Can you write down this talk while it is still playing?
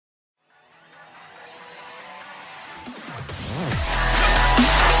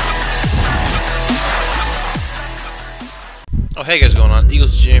Oh, hey guys, going on?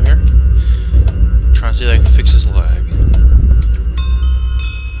 Eagles Jam here. Trying to see if I can fix this lag.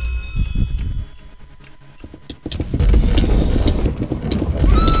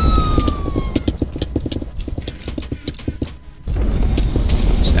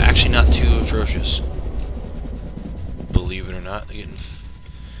 It's actually not too atrocious. Believe it or not, they're getting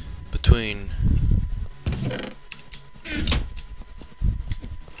between.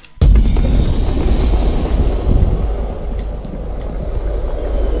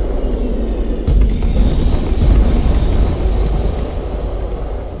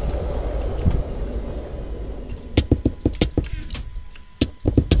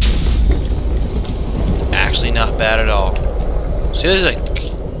 Actually not bad at all. See, this is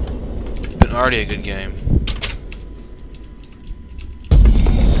like been already a good game.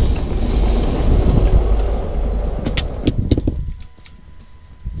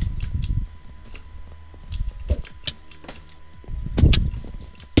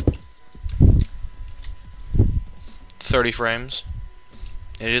 .30 frames.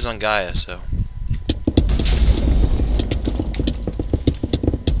 It is on Gaia, so.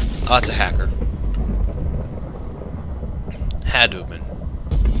 Oh, it's a hacker. Had to have been.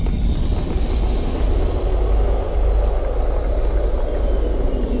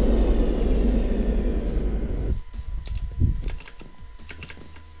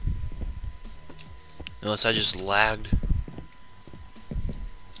 Unless I just lagged.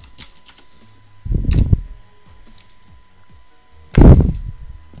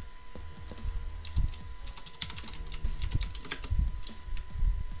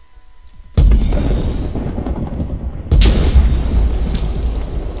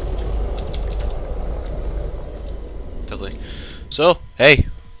 So, hey,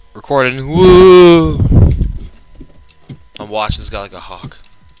 recording. Woo! I'm watching this guy like a hawk.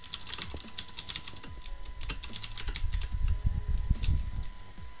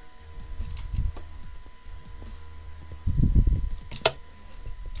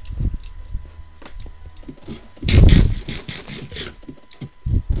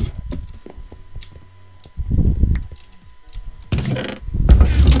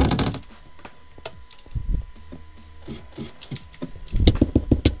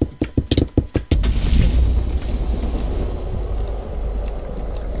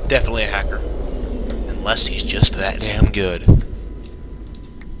 Definitely a hacker. Unless he's just that damn good.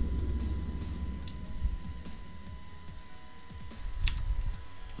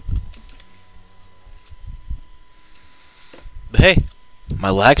 But hey, my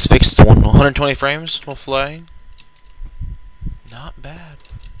lag's fixed to 120 frames while flying. Not bad.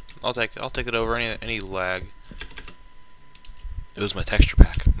 I'll take it over any lag. It was my texture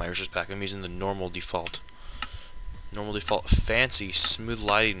pack, my resource pack. I'm using the normal default. Normal default, fancy, smooth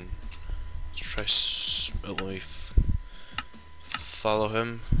lighting. Let's try. Let me follow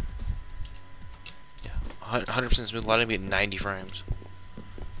him. Yeah, 100% smooth lighting. Be at 90 frames.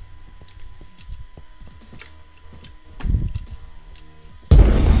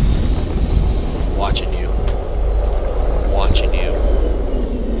 Watching you. Watching you.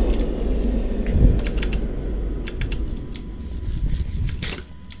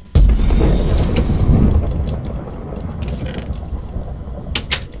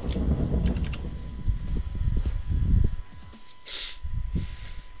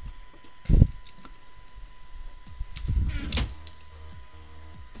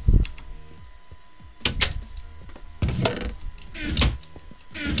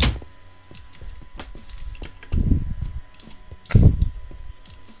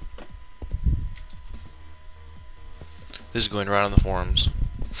 This is going around on the forums.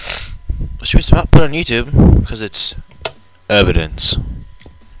 What should we put on YouTube? Because it's evidence.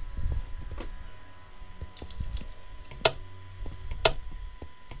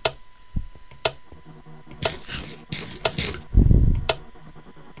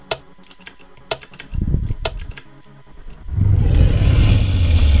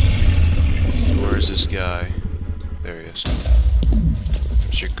 Where is this guy? There he is.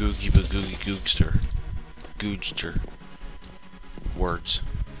 Mr. Googie Bagoogie Googster. Googster. Words.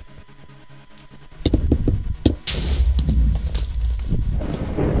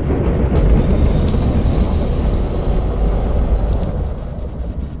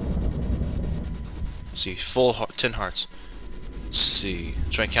 Let's see, full 10 hearts. Let's see.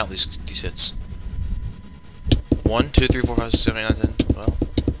 Try and count these hits. 1, 2, 3, 4, 5, 6, 7, 8, 9, 10. Well.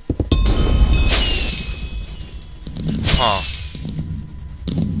 Huh.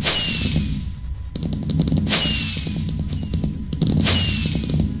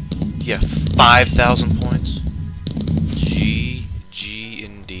 Yeah, 5,000 points. GG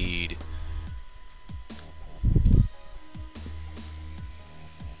indeed.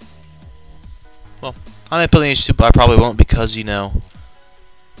 Well, I may put the YouTube, but I probably won't because, you know...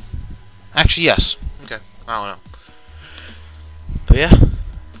 Actually, yes. Okay, I don't know. But yeah.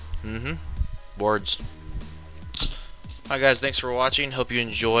 Boards. Alright guys, thanks for watching. Hope you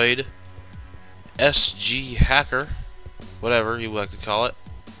enjoyed SG Hacker. Whatever you like to call it.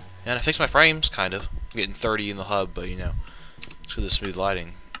 And I fixed my frames, kind of. I'm getting 30 in the hub, but you know. It's for the smooth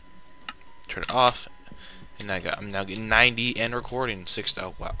lighting. Turn it off. And I'm now getting 90 and recording 6.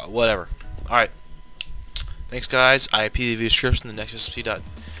 Oh, wow, whatever. Alright. Thanks guys. IPV scripts in the NexusMC.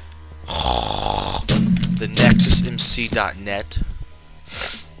 The NexusMC.net.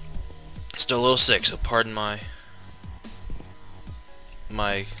 Still a little sick, so pardon my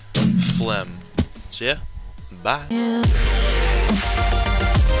phlegm. So yeah, bye.